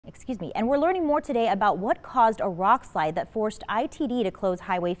And we're learning more today about what caused a rock slide that forced ITD to close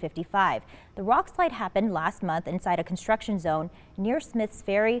Highway 55. The rock slide happened last month inside a construction zone near Smith's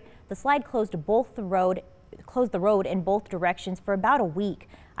Ferry. The slide closed the road in both directions for about a week.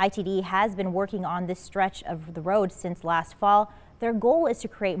 ITD has been working on this stretch of the road since last fall. Their goal is to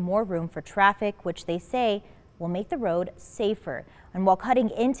create more room for traffic, which they say will make the road safer. And while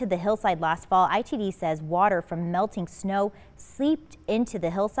cutting into the hillside last fall, ITD says water from melting snow seeped into the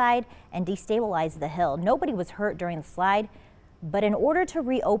hillside and destabilized the hill. Nobody was hurt during the slide, but in order to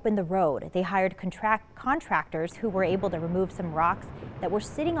reopen the road, they hired contractors who were able to remove some rocks that were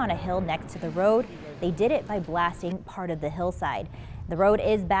sitting on a hill next to the road. They did it by blasting part of the hillside. The road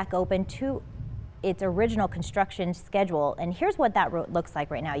is back open to its original construction schedule, and here's what that road looks like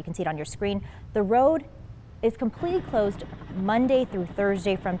right now. You can see it on your screen. The road is completely closed Monday through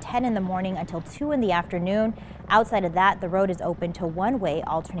Thursday from 10 in the morning until 2 in the afternoon. Outside of that, the road is open to one-way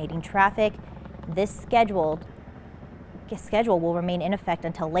alternating traffic. This schedule will remain in effect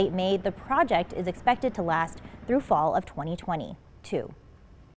until late May. The project is expected to last through fall of 2022.